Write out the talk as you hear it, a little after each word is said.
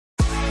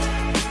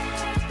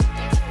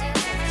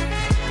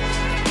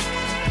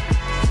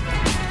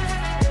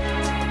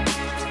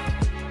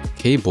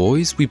Okay,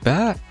 boys, we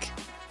back.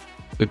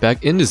 We're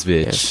back in this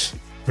bitch. Yes,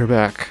 we're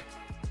back.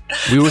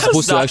 We were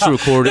supposed to actually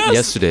record it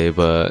yesterday,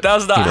 but that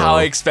was not how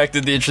I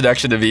expected the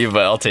introduction to be,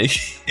 but I'll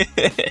take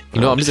it.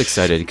 I'm just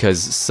excited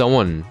because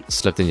someone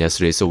slept in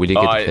yesterday, so we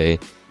didn't get to play.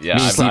 Yeah,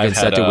 me and Steven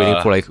sat there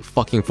waiting for like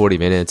fucking 40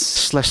 minutes.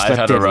 Slept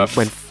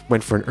in,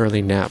 went for an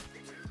early nap.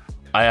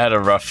 I had a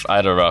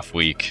rough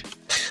week.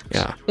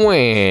 Yeah.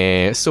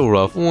 Wah, so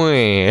rough. Wah.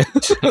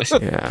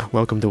 Yeah,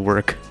 welcome to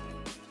work.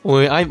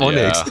 Wah, I'm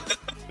Onyx.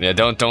 Yeah,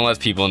 don't let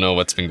people know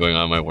what's been going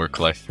on in my work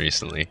life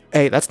recently.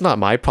 Hey, that's not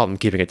my problem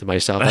keeping it to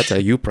myself. That's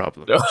a you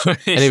problem. And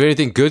if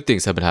anything, good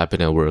things have been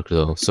happening at work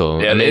though.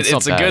 So yeah, I mean, it's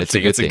a good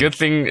thing. It's a good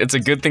thing. It's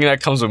a good thing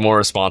that comes with more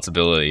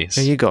responsibilities.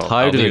 There you go.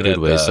 Tired in a good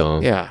way.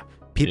 So yeah,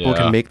 people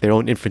can make their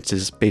own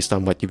inferences based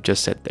on what you've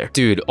just said there.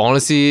 Dude,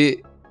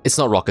 honestly, it's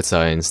not rocket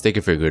science. They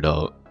can figure it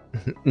out.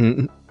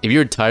 If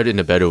you're tired in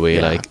a better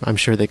way, like I'm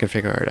sure they can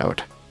figure it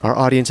out. Our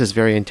audience is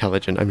very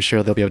intelligent. I'm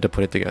sure they'll be able to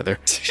put it together.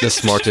 The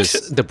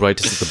smartest, the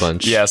brightest of the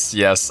bunch.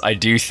 Yes, I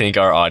do think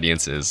our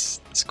audience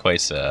is quite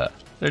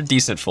they're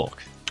decent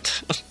folk.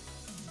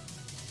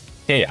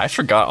 Hey, I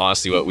forgot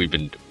honestly what we've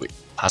been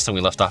last time we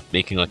left off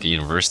making like a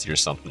university or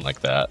something like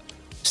that.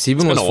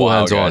 Steven was full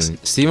hands on.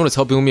 Steven was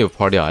helping me with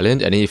Party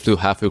Island, and then he flew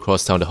halfway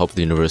across town to help with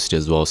the university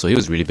as well. So he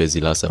was really busy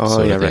last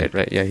episode. Oh yeah,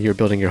 right. Yeah, you're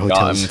building your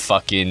hotels. I'm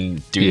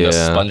fucking doing the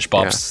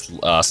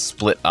SpongeBob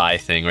split eye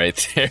thing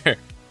right there.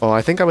 Oh,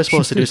 I think I was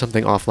supposed to do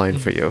something offline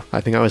for you.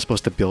 I think I was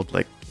supposed to build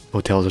like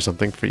hotels or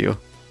something for you.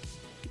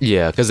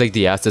 Yeah, because like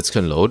the assets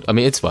can load. I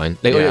mean, it's fine.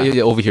 Like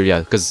over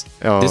here, because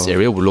this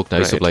area would look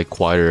nice with like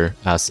quieter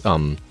as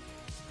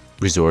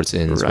resorts,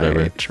 inns,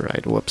 whatever.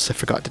 Right. Whoops, I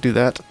forgot to do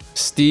that.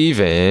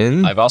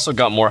 Steven. I've also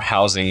got more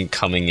housing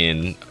coming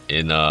in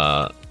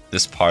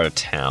this part of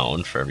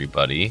town for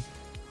everybody.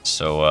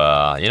 So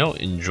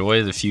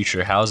enjoy the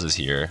future houses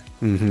here.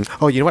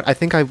 Oh, you know what? I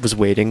think I was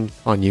waiting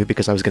on you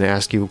because I was going to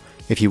ask you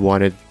if you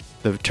wanted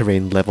the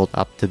terrain leveled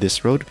up to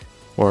this road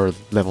or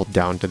leveled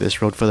down to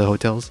this road for the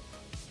hotels.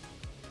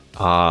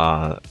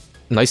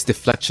 Nice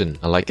deflection.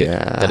 I like it.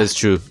 Yeah. That is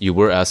true. You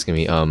were asking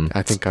me.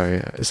 I think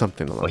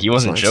something along he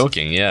wasn't those lines.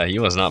 joking. Yeah, he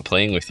was not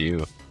playing with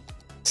you.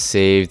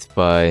 Saved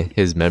by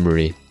his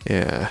memory.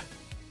 Yeah.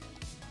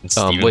 And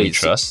Steven, we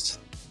trust.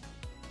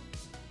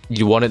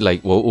 You want it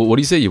like what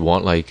do you say you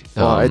want like?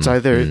 It's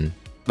either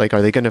like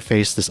are they going to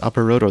face this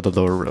upper road or the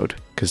lower road?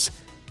 Because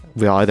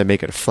we'll either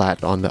make it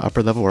flat on the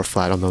upper level or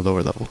flat on the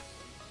lower level.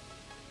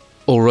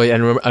 Oh right,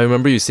 and I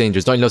remember you saying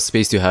there's not enough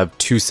space to have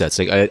two sets.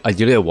 Like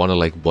ideally I wanted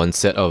like one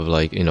set of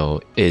like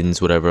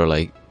inns, whatever,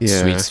 like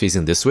suites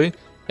facing this way,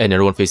 and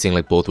everyone facing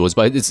like both roads.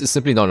 But it's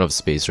simply not enough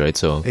space, right?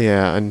 So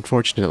yeah,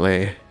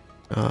 unfortunately.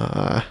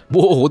 Whoa!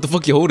 What the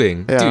fuck you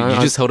holding, dude? You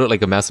just held out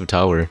like a massive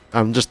tower.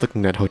 I'm just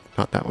looking at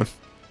not that one.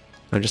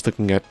 I'm just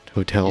looking at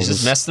hotels. He's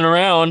just messing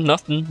around,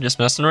 nothing, just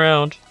messing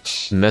around.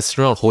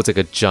 Messing around holds like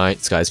a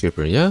giant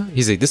skyscraper, yeah?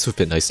 He's like, this would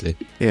fit nicely.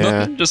 Yeah.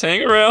 Nothing, just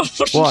hang around.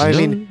 Well, I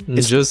mean,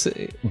 it's just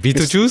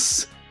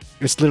Beetlejuice.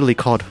 It's literally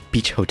called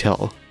Beach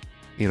Hotel,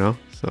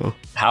 so.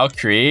 How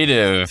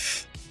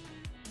creative.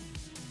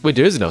 Wait,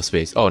 there is enough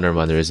space. Oh, never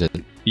mind, there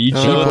isn't. Beach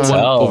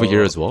Hotel. Over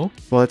here as well?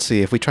 Well, let's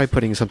see. If we try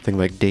putting something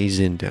like Days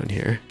Inn down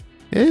here,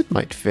 it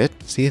might fit.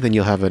 See, then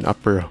you'll have an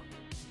upper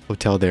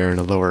hotel there and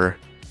a lower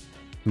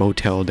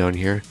motel down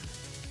here.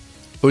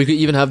 Or you could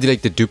even have the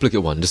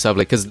duplicate one. Just have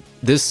because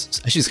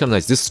this actually is kind of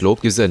nice. This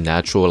slope gives a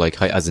natural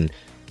height, as in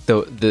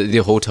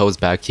the hotels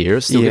back here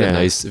still get a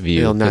nice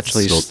view. It'll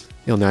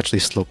naturally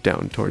slope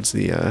down towards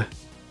the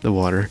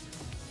water.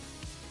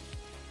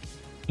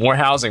 More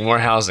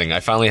housing. I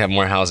finally have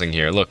more housing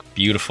here. Look,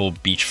 beautiful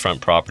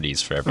beachfront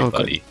properties for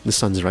everybody. Okay. The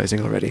sun's rising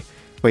already.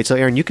 Wait, so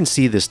Aaron, you can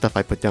see the stuff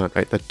I put down,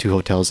 right? The two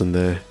hotels and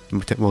the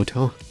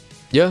motel.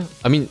 Yeah,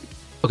 I mean,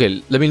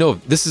 okay. Let me know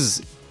if this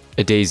is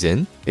a Days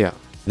Inn. Yeah.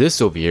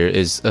 This over here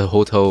is a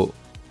hotel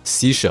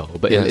seashell,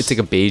 but it's like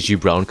a beigey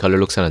brown color,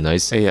 looks kind of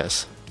nice.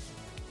 Yes.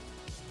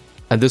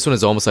 And this one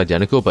is almost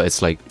identical, but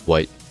it's like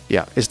white.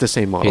 Yeah, it's the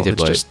same model. Painted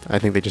white. I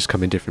think they just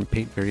come in different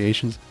paint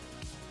variations.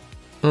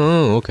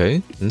 Oh,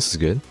 okay. This is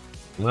good.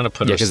 I'm gonna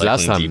put because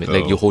last time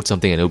you hold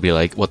something and it'll be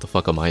like, what the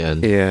fuck on my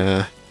end?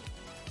 Yeah.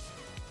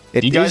 Do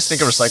you guys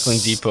think a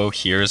recycling depot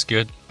here is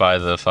good by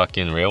the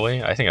fucking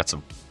railway? I think that's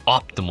an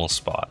optimal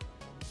spot.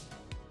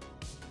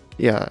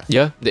 Yeah.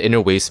 Yeah, the inner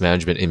waste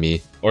management in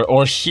me.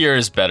 Or here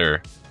is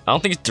better. I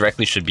don't think it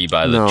directly should be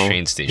by the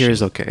train station. Here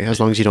is okay, as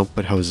long as you don't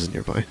put houses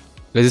nearby.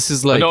 This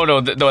is like... No,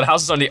 the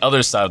house is on the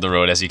other side of the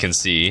road, as you can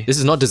see. This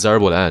is not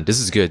desirable land. This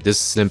is good. This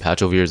slim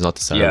patch over here is not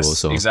desirable. Yes,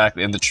 so.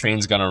 exactly. And the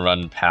train's gonna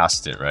run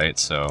past it, right?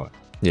 So...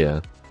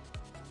 Yeah.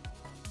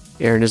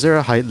 Aaron, is there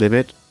a height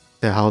limit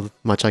to how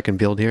much I can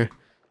build here?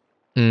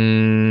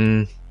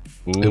 Ooh,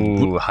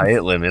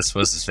 height limits.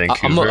 What's this,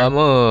 Vancouver? I'm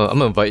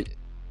gonna invite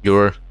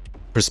your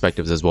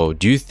perspectives as well.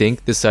 Do you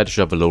think this side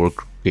should have a lower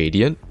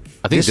gradient?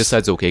 I think this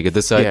side's okay.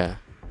 This side...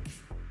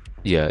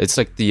 Yeah, it's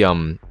like the,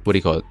 what do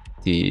you call it?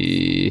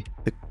 The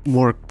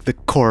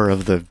core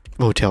of the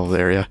hotel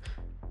area.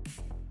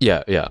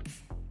 Yeah.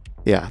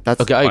 Yeah, that's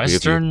okay. I agree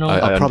with you.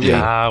 I'll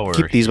probably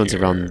keep these ones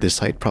around this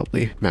height,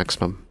 probably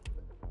maximum.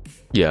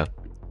 Yeah.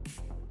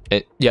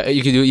 Yeah,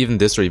 you can do even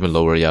this or even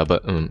lower, yeah,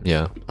 but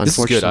yeah. This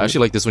is good. I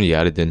actually like this one you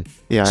added in.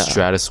 Yeah.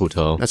 Stratus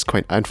Hotel. That's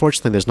quite...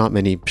 Unfortunately, there's not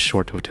many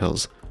short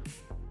hotels.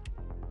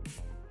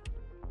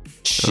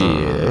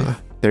 Shit.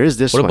 There is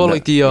this What one. about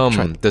like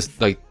the,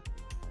 this, like...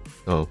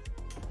 Oh.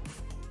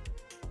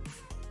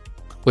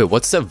 Wait,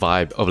 what's that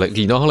vibe of like,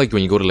 you know how like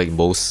when you go to like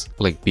most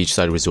like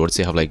beachside resorts,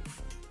 they have like...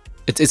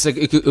 It's like,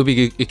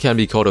 it can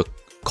be called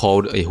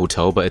a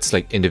hotel, but it's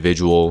like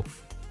individual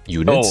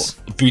units.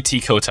 Oh,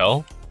 boutique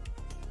hotel?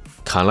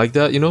 Kind of like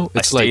that, you know?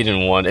 It's I stayed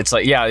in one. It's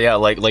like, yeah,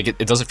 like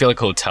it doesn't feel like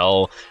a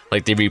hotel.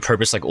 Like they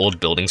repurpose like old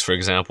buildings, for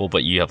example,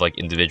 but you have like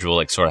individual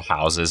like sort of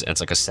houses, and it's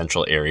like a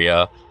central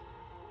area.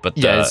 But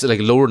yeah, it's like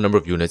lower number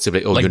of units.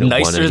 Like, oh, like unit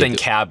nicer one, than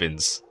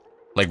cabins.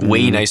 Like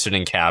way nicer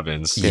than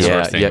cabins. Sort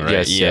of thing,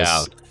 right?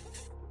 Yes.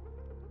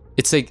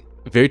 It's like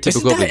very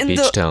typical of like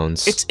beach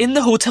towns. It's in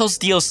the hotel's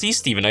DLC,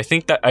 Steven. I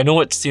think that I know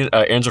what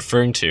Aaron's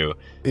referring to.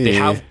 They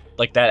have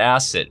like that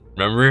asset.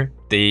 Remember?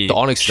 The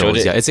Onyx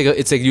shows, yeah. It's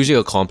like usually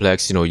a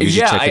complex, you know, you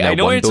usually check in at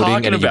one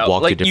building and then you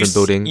walk to a different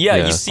building.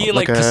 Yeah, you see in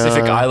like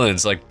Pacific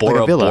Islands, like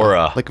Bora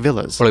Bora. Like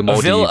villas. Or like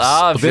Maldives.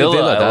 A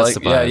villa, that's the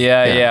vibe.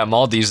 Yeah.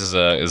 Maldives is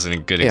a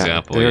good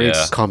example. Very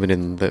common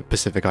in the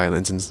Pacific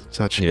Islands and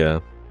such.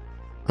 Yeah.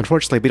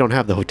 Unfortunately, we don't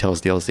have the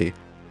hotels DLC.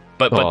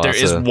 But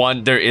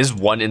there is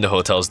one in the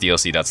hotels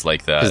DLC that's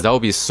like that. Because that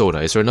would be so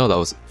nice, right? No, that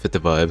was fit the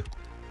vibe.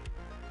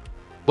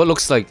 What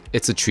looks like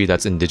it's a tree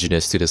that's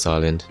indigenous to this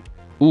island.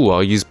 Ooh,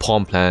 I'll use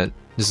palm plant.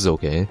 This is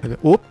okay.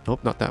 Nope,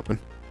 not that one.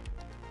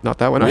 Not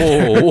that one.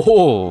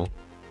 Whoa.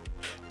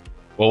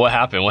 Well, what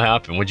happened?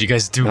 What'd you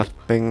guys do?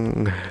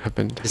 Nothing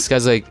happened. This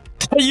guy's like...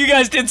 You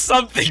guys did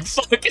something.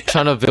 Fuck.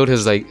 Trying to build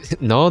his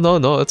like... No,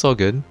 it's all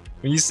good.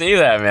 When you say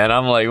that, man,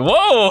 I'm like,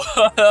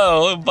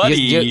 whoa, buddy.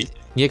 You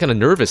get kind of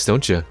nervous,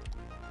 don't you?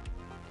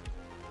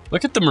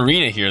 Look at the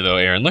marina here, though,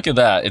 Aaron. Look at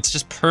that. It's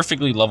just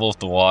perfectly level with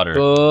the water.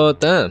 Oh,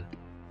 damn.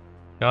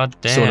 God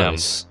damn. So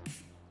nice.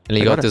 And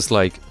you got this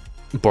like...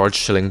 barge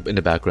chilling in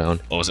the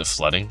background. Oh, was it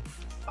flooding?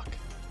 Fuck.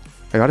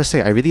 I gotta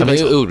say, I really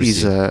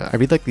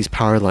like these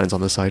power lines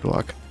on the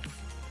sidewalk.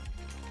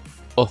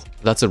 Oh,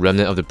 that's a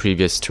remnant of the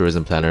previous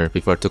tourism planner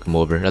before I took him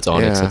over. That's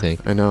Onyx, I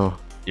think. I know.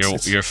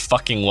 You're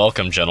fucking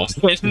welcome, gentlemen.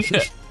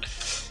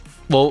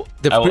 Well,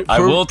 I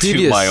will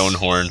toot my own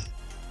horn.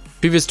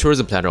 Previous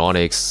tourism planner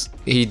Onyx,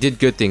 he did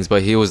good things,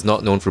 but he was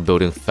not known for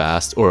building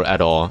fast or at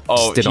all.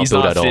 Oh, he's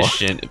not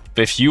efficient.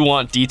 If you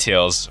want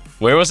details,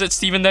 where was it,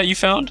 Steven, that you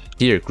found?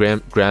 Here,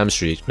 Graham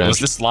Street. It was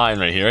this line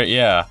right here,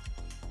 yeah.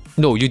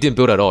 No, you didn't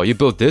build at all. You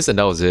built this and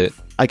that was it.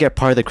 I get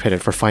part of the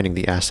credit for finding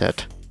the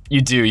asset.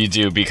 You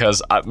do,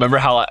 because remember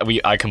how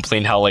I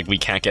complained how like we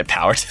can't get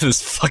power to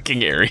this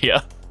fucking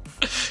area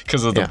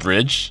because of the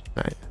bridge?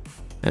 Right.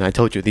 And I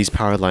told you, these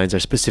power lines are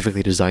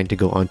specifically designed to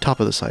go on top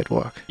of the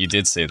sidewalk. You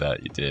did say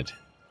that, you did.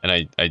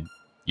 And I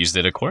used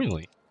it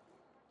accordingly.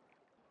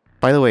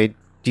 By the way,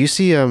 do you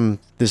see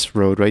this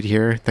road right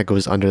here that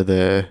goes under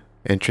the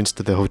entrance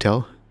to the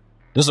hotel?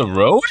 There's a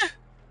road?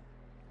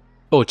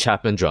 Oh,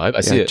 Chapman Drive.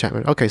 I see it.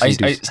 Chapman. Okay, so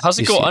how's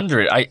it go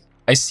under it?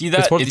 I see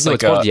that it's like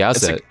the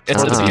asset.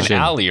 It's like an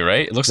alley,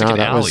 right? It looks like an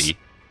alley.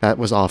 That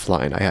was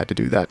offline. I had to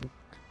do that.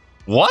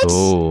 What?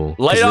 Oh.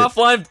 Light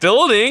offline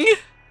building?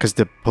 Because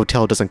the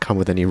hotel doesn't come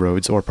with any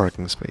roads or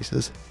parking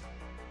spaces.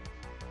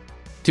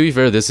 To be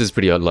fair, this is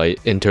pretty light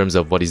in terms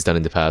of what he's done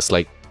in the past.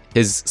 Like,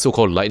 his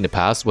so-called light in the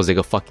past was like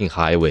a fucking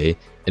highway.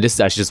 And this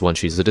is actually just one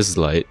tree, so this is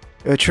light.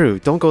 True.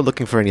 Don't go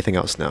looking for anything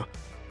else now.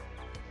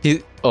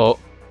 Wait,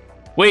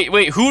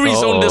 who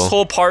rezoned this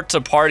whole part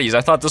to parties?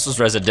 I thought this was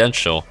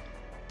residential.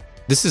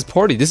 This is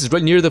party. This is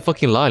right near the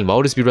fucking line. Why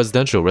would this be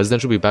residential?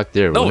 Residential would be back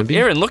there. No,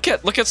 Aaron, look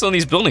at some of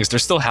these buildings.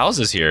 There's still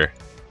houses here.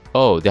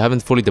 Oh, they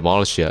haven't fully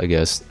demolished yet, I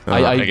guess.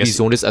 I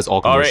rezoned this as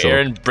all commercial.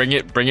 Alright, Aaron, bring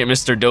it,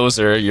 Mr.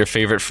 Dozer, your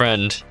favorite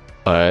friend.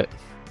 Alright.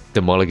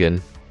 The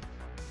mulligan.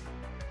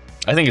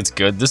 I think it's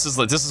good. This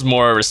is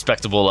more a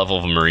respectable level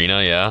of a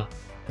marina, yeah?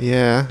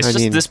 Yeah, it's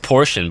just this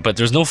portion, but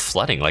there's no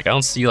flooding. Like, I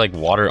don't see, like,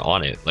 water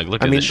on it. Like,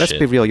 look at this shit. Let's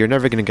be real. You're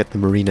never going to get the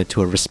marina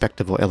to a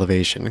respectable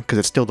elevation, because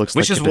it still looks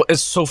Which is what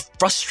is so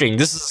frustrating.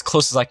 This is as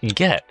close as I can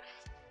get.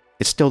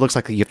 It still looks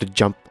like you have to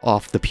jump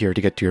off the pier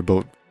to get to your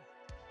boat.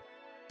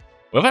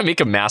 What if I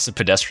make a massive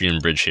pedestrian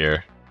bridge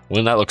here?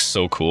 Wouldn't that look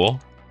so cool?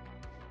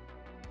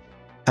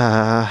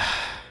 Oh.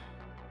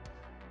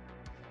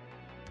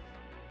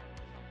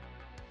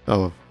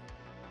 No,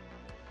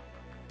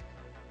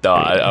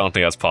 I don't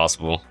think that's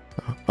possible.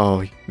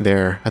 Oh,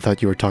 there. I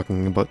thought you were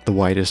talking about the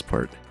widest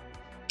part.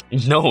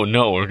 No,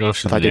 we're going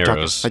through the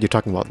narrows. I thought you were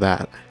talking about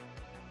that.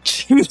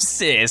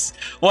 Jesus!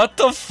 What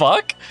the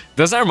fuck?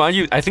 Does that remind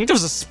you? I think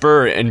there's a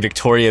spur in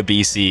Victoria,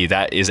 BC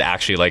that is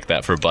actually like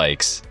that for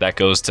bikes. That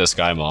goes to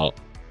Sky Mall.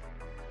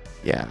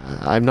 Yeah,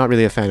 I'm not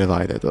really a fan of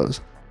either of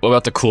those. What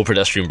about the cool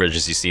pedestrian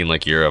bridges you see in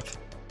like Europe?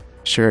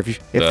 Sure,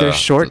 if they're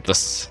short,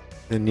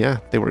 then yeah,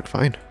 they work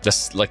fine.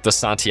 Just like the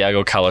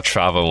Santiago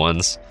Calatrava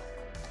ones.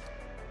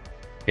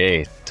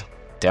 Hey,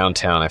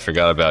 downtown, I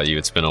forgot about you.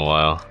 It's been a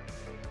while.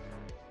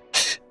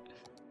 I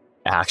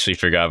actually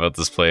forgot about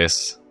this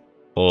place.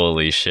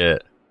 Holy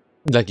shit.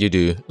 Like you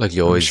do, like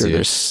you I'm always sure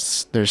do.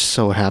 they're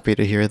so happy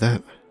to hear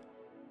that.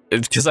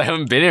 It's because I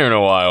haven't been here in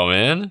a while,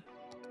 man.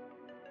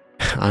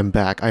 I'm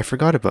back. I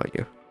forgot about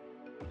you.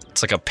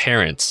 It's like a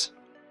parent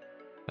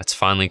that's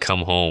finally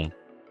come home.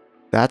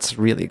 That's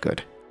really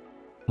good.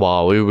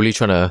 Wow, we're really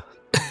trying to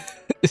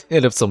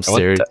hit up some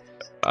stairs.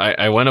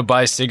 I went to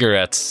buy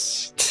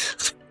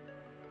cigarettes.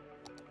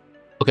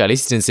 Okay, at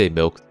least you didn't say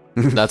milk.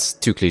 That's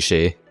too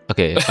cliche.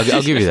 Okay,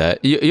 I'll give you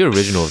that. You're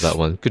original with that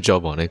one. Good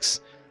job, Onyx.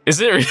 Is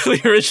it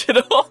really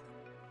original?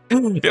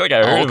 I feel like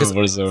I heard of it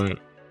before. So.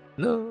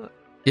 No.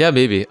 Yeah,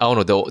 maybe. I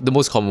don't know. The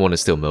most common one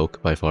is still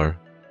milk by far.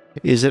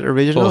 Is it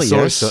original? Oh,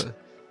 sorry, yes.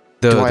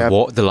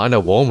 The line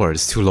at Walmart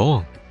is too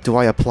long. Do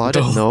I applaud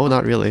it? No,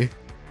 not really.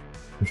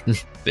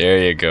 There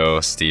you go,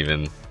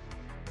 Steven.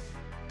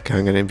 Okay,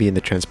 I'm gonna be in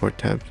the transport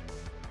tab.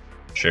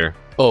 Sure.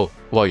 Oh,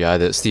 well,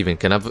 yeah, Steven,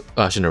 can I have...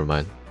 Actually, never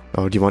mind.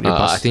 Oh, do you want your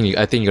bus? I think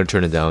you're gonna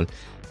turn it down.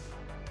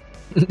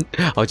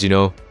 How'd you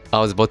know? I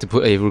was about to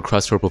put a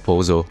request for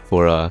proposal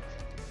for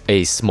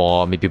a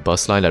small, maybe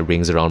bus line that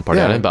rings around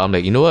Party Island, but I'm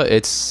like, you know what?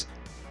 It's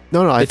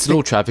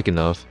low traffic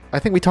enough. I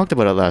think we talked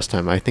about it last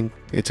time. I think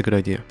it's a good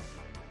idea.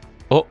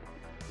 Oh,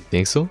 you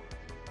think so?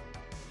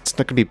 It's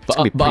not gonna be. But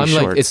I'm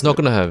short, like, it's not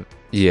gonna have.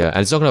 Yeah, and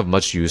it's not gonna have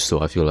much use,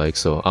 though. I feel like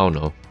so. I don't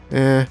know.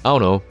 I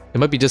don't know. It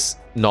might be just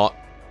not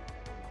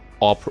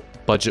all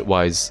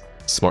budget-wise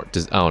smart.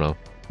 I don't know.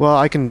 Well,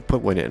 I can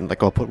put one in.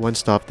 Like, I'll put one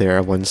stop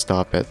there, one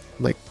stop at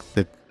like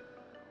the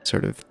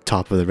sort of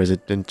top of the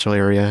residential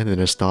area, and then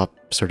a stop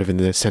sort of in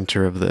the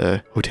center of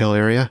the hotel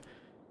area.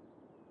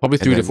 Probably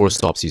 3 to 4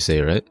 stops, you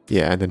say, right?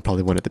 Yeah, and then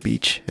probably one at the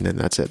beach, and then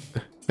that's it.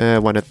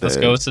 One at the... Let's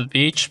go to the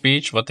beach.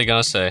 Beach, what they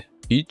gonna say?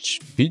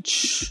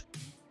 Beach.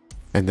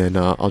 And then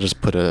I'll just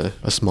put a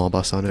small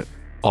bus on it.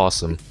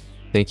 Awesome.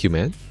 Thank you,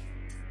 man.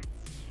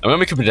 I'm gonna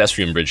make a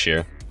pedestrian bridge here.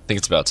 I think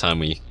it's about time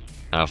we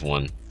have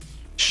one.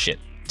 Shit,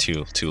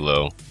 too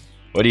low.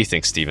 What do you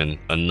think, Steven?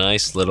 A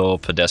nice little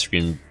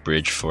pedestrian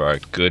bridge for our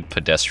good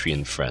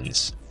pedestrian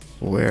friends.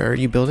 Where are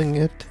you building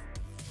it?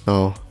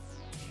 Oh.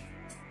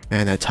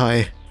 Man, that's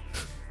high.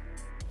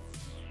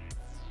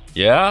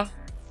 Yeah?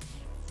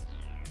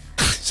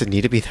 Does it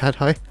need to be that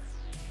high?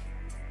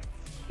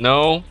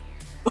 No.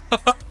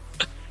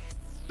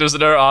 There's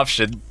another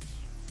option.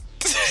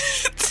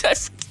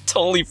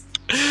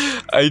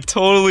 I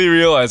totally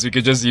realized we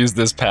could just use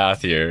this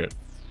path here.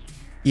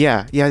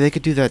 Yeah, they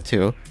could do that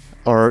too.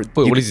 Or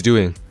wait, what is he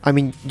doing? I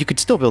mean, you could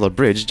still build a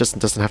bridge, just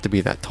doesn't have to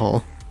be that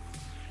tall.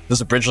 Does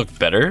the bridge look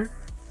better?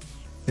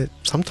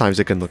 Sometimes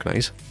it can look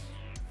nice.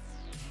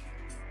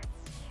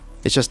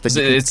 It's just that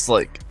it's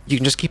like you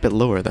can just keep it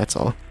lower. That's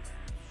all.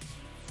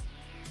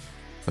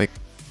 Like,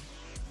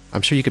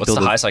 I'm sure you could what's build.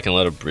 What's the highest I can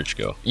let a bridge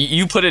go?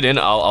 You put it in.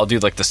 I'll do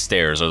like the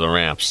stairs or the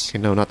ramps. Okay,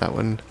 no, not that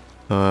one.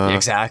 Yeah,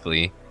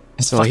 exactly.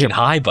 It's fucking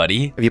high,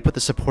 buddy. If you put the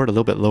support a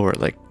little bit lower,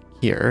 like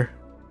here,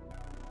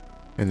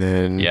 and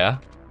then yeah.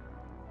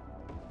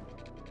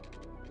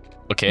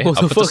 Okay, I'll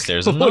put the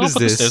stairs in. What is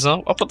this?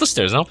 I'll put the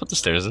stairs in. I'll put the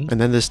stairs in. And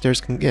then the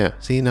stairs can, yeah.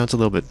 See, now it's a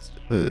little bit,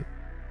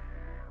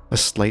 a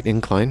slight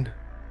incline.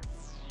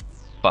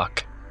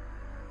 Fuck.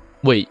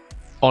 Wait,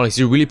 Onyx,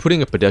 you're really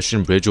putting a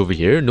pedestrian bridge over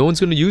here? No one's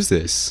gonna use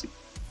this.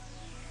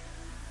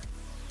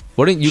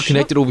 Why didn't you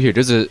connect it over here?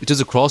 There's a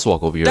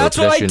crosswalk over here. That's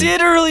what I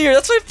did earlier.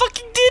 That's what I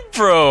fucking did,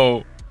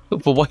 bro.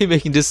 But why are you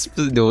making this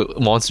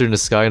monster in the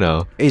sky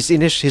now?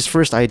 His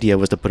first idea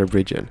was to put a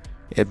bridge in,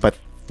 but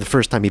the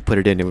first time he put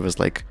it in, it was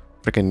like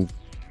freaking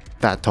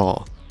that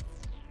tall.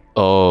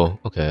 Oh,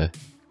 okay.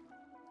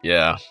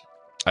 Yeah,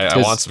 I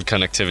want some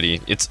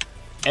connectivity. It's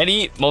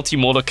any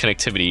multimodal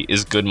connectivity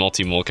is good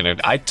multimodal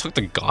connectivity. I took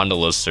the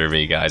gondola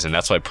survey, guys, and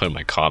that's what I put in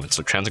my comments.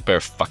 So Transit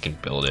better fucking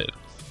build it.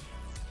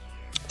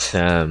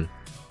 Damn.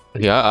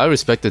 Yeah, I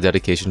respect the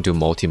dedication to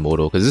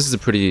multimodal because this is a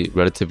pretty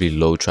relatively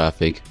low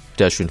traffic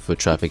pedestrian foot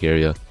traffic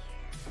area.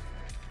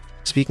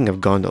 Speaking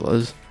of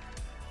gondolas,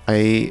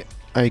 I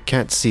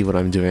can't see what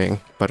I'm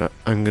doing, but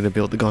I'm gonna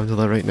build the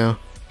gondola right now.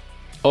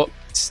 Oh,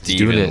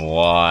 Steven,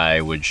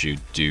 why would you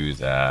do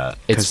that?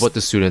 It's what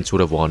the students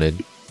would have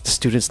wanted. The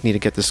students need to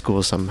get to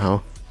school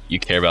somehow. You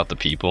care about the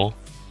people?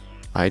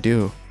 I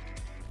do.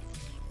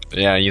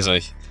 Yeah, he's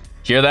like,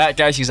 hear that,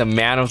 guys? He's a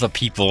man of the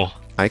people.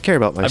 I care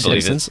about my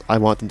citizens. I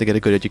want them to get a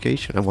good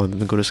education. I want them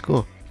to go to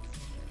school.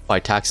 By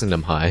taxing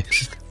them high.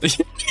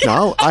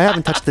 No, I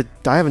haven't touched the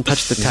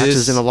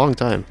taxes in a long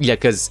time. Yeah,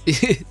 because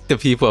the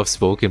people have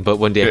spoken, but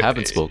when they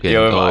haven't spoken,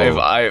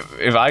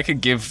 if I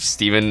could give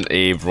Steven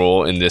a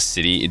role in this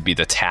city, it'd be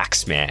the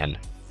tax man.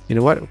 You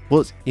know what?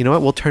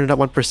 We'll turn it up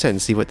 1%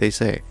 and see what they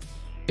say.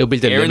 It'll be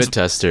the limit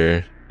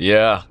tester.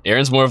 Yeah,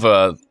 Aaron's more of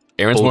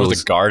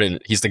the garden.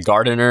 He's the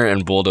gardener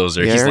and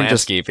bulldozer. Yeah, he's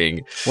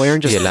landscaping. Aaron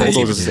just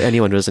bulldozes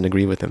anyone who doesn't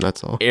agree with him.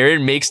 That's all.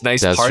 Aaron makes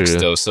nice parks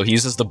though, so he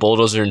uses the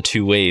bulldozer in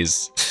 2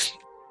 ways.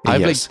 I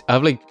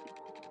have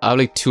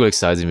like 2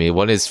 sides of me.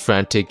 One is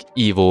frantic,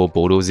 evil,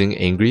 bulldozing,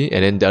 angry,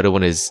 and then the other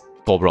one is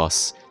Bob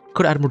Ross.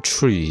 Could add more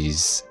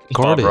trees.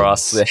 Gardens. Bob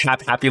Ross, the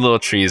happy little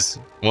trees.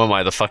 What am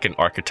I, the fucking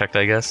architect?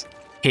 I guess.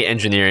 Hate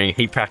engineering.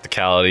 Hate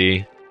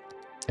practicality.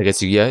 I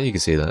guess you can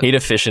say that. Hate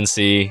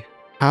efficiency.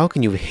 How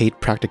can you hate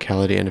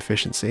practicality and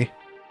efficiency,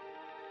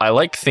 I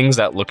like things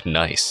that look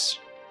nice.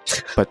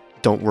 but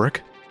don't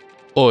work?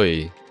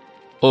 Oi.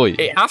 Oi.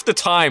 Hey, half the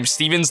time,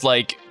 Steven's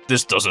like,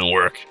 this doesn't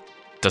work.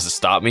 Does it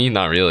stop me?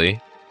 Not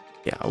really.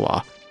 Yeah,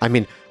 well, I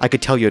mean, I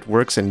could tell you it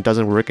works and it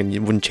doesn't work and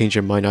you wouldn't change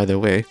your mind either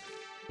way.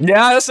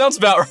 Yeah, that sounds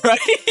about right.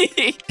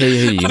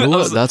 Hey, you know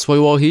what? That's why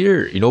we're all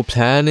here. You know,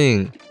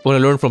 planning. When I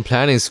learned from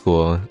planning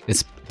school,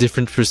 it's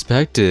different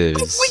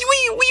perspectives.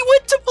 We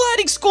went to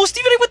planning school,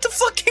 Steven. I went to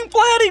fucking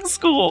planning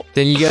school.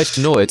 Then you guys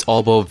should know it's all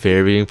about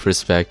varying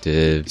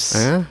perspectives.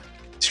 Yeah?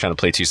 He's trying to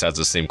play two sides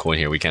of the same coin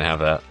here. We can't have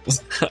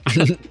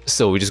that.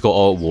 So we just go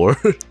all at war.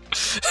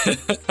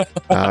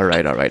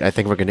 Alright. I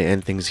think we're going to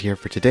end things here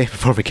for today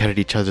before we get at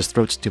each other's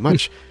throats too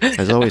much.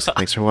 As always,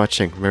 thanks for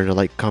watching. Remember to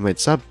like, comment,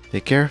 sub.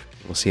 Take care.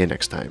 We'll see you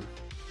next time.